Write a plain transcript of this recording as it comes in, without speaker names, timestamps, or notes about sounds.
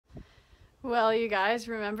Well, you guys,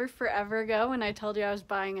 remember forever ago when I told you I was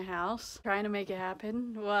buying a house, trying to make it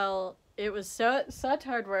happen? Well, it was such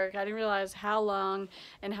hard work. I didn't realize how long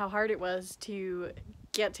and how hard it was to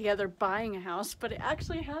get together buying a house, but it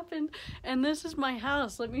actually happened. And this is my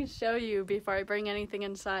house. Let me show you before I bring anything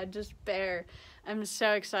inside. Just bear. I'm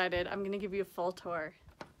so excited. I'm going to give you a full tour.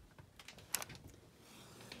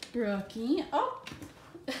 Brookie. Oh!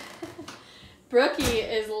 Brookie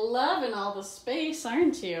is loving all the space,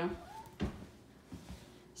 aren't you?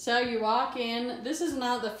 So you walk in, this is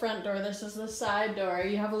not the front door, this is the side door.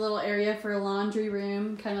 You have a little area for a laundry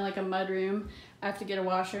room, kind of like a mud room. I have to get a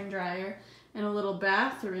washer and dryer, and a little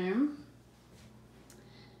bathroom.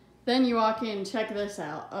 Then you walk in, check this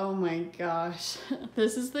out. Oh my gosh.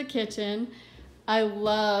 This is the kitchen. I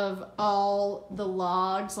love all the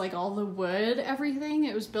logs, like all the wood, everything.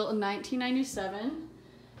 It was built in 1997.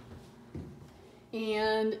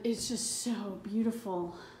 And it's just so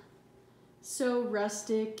beautiful. So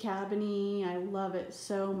rustic, cabiny. I love it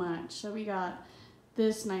so much. So we got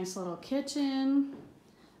this nice little kitchen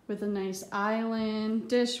with a nice island,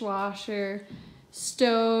 dishwasher,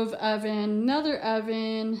 stove, oven, another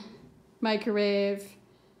oven, microwave,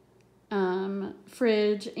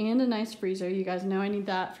 fridge, and a nice freezer. You guys know I need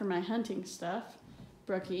that for my hunting stuff.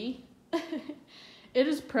 Brookie. It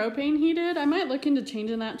is propane heated. I might look into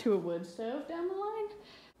changing that to a wood stove down the line.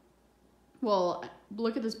 Well,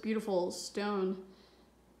 look at this beautiful stone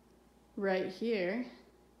right here.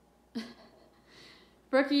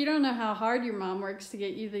 Brookie, you don't know how hard your mom works to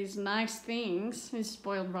get you these nice things. It's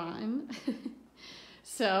spoiled rotten.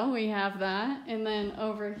 So we have that. And then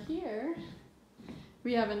over here,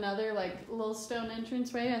 we have another like little stone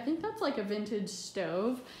entranceway. I think that's like a vintage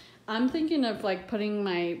stove. I'm thinking of like putting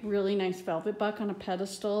my really nice velvet buck on a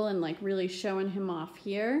pedestal and like really showing him off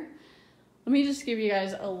here. Let me just give you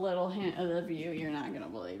guys a little hint of the view. You're not gonna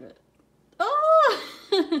believe it. Oh!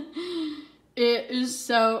 It is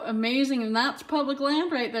so amazing, and that's public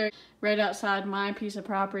land right there. Right outside my piece of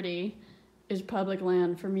property is public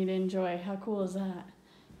land for me to enjoy. How cool is that?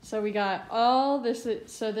 So we got all this,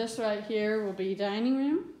 so this right here will be dining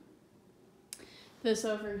room. This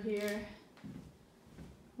over here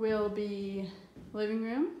will be living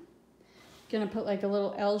room. Gonna put like a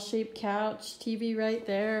little L-shaped couch, TV right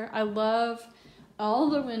there. I love all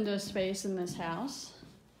the window space in this house.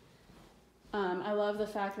 I love the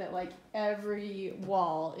fact that like every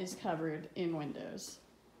wall is covered in windows.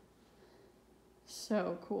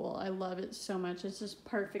 So cool. I love it so much. It's just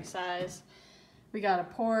perfect size. We got a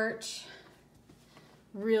porch.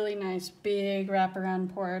 Really nice big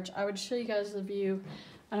wraparound porch. I would show you guys the view.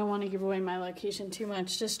 I don't want to give away my location too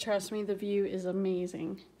much. Just trust me, the view is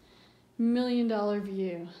amazing. $1 million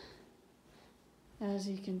view, as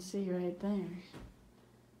you can see right there.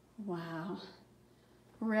 Wow.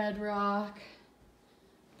 Red rock.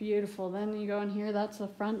 Beautiful. Then you go in here, that's the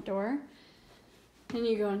front door. And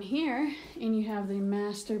you go in here and you have the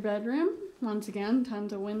master bedroom. Once again,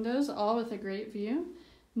 tons of windows, all with a great view.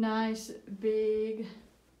 Nice big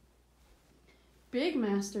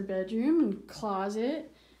master bedroom and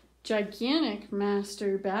closet. Gigantic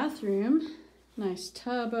master bathroom. Nice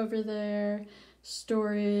tub over there,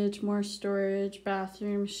 storage, more storage,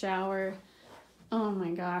 bathroom, shower. Oh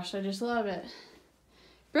my gosh, I just love it.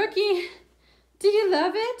 Brookie, do you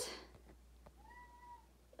love it?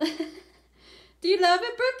 Do you love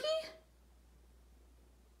it, Brookie?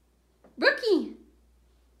 Brookie,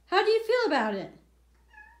 how do you feel about it?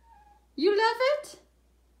 You love it?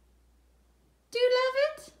 Do you love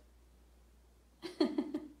it?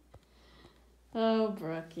 Oh,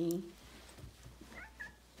 Brookie.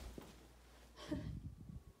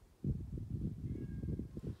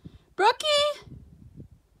 Brookie!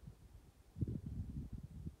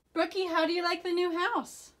 Brookie, how do you like the new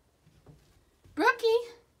house? Brookie,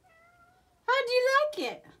 how do you like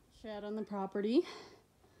it? Shed on the property.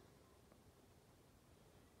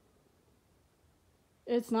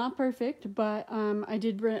 It's not perfect, but I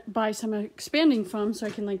did buy some expanding foam so I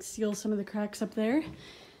can like seal some of the cracks up there.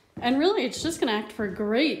 And really, it's just gonna act for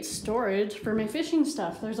great storage for my fishing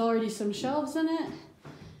stuff. There's already some shelves in it.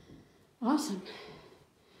 Awesome.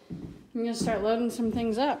 I'm gonna start loading some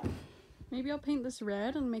things up. Maybe I'll paint this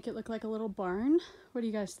red and make it look like a little barn. What do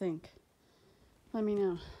you guys think? Let me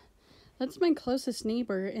know. That's my closest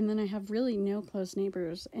neighbor, and then I have really no close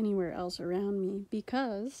neighbors anywhere else around me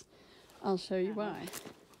because I'll show you why.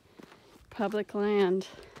 Public land.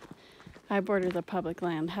 I border the public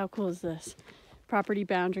land. How cool is this? Property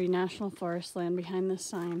boundary, national forest land behind this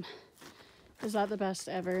sign. Is that the best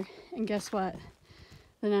ever? And guess what?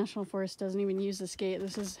 The National Forest doesn't even use this gate.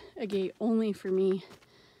 This is a gate only for me.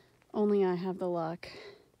 Only I have the luck.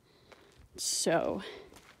 So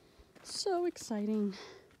exciting.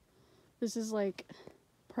 This is like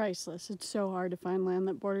priceless. It's so hard to find land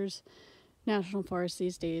that borders national forests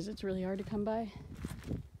these days. It's really hard to come by.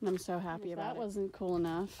 And I'm so happy about it. That wasn't cool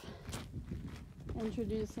enough.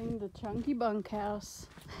 Introducing the chunky bunkhouse.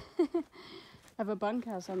 I have a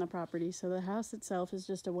bunkhouse on the property, so the house itself is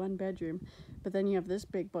just a 1-bedroom. But then you have this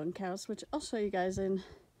big bunkhouse, which I'll show you guys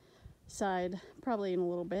inside probably in a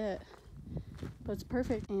little bit. But it's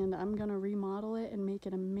perfect, and I'm gonna remodel it and make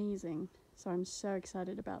it amazing. So I'm so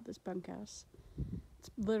excited about this bunkhouse. It's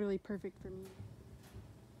literally perfect for me.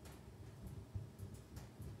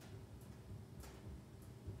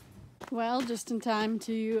 Well, just in time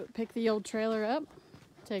to pick the old trailer up,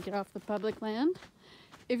 take it off the public land.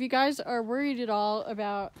 If you guys are worried at all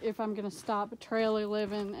about if I'm gonna stop trailer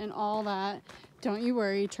living and all that, don't you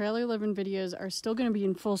worry. Trailer living videos are still gonna be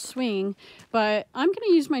in full swing, but I'm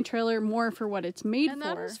gonna use my trailer more for what it's made for. And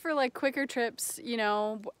that is for like quicker trips, you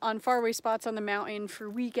know, on faraway spots on the mountain, for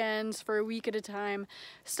weekends, for a week at a time,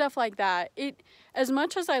 stuff like that. As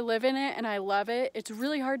much as I live in it and I love it, it's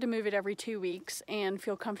really hard to move it every 2 weeks and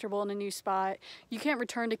feel comfortable in a new spot. You can't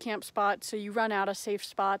return to camp spots, so you run out of safe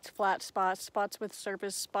spots, flat spots, spots with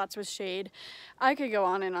surface, spots with shade. I could go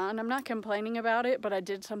on and on. I'm not complaining about it, but I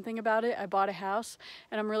did something about it. I bought a house,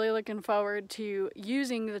 and I'm really looking forward to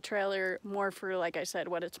using the trailer more for, like I said,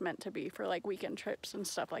 what it's meant to be, for like weekend trips and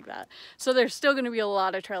stuff like that. So there's still going to be a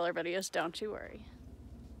lot of trailer videos, don't you worry.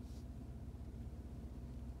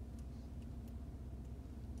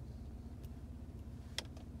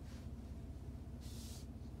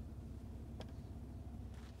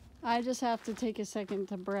 I just have to take a second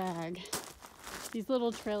to brag. These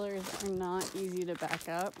little trailers are not easy to back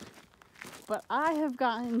up, but I have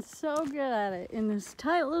gotten so good at it. In this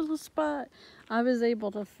tight little spot, I was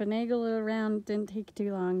able to finagle it around. Didn't take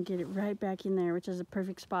too long, get it right back in there, which is a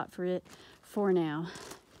perfect spot for it for now.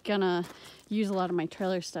 Gonna use a lot of my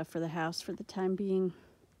trailer stuff for the house for the time being.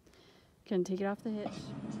 Gonna take it off the hitch.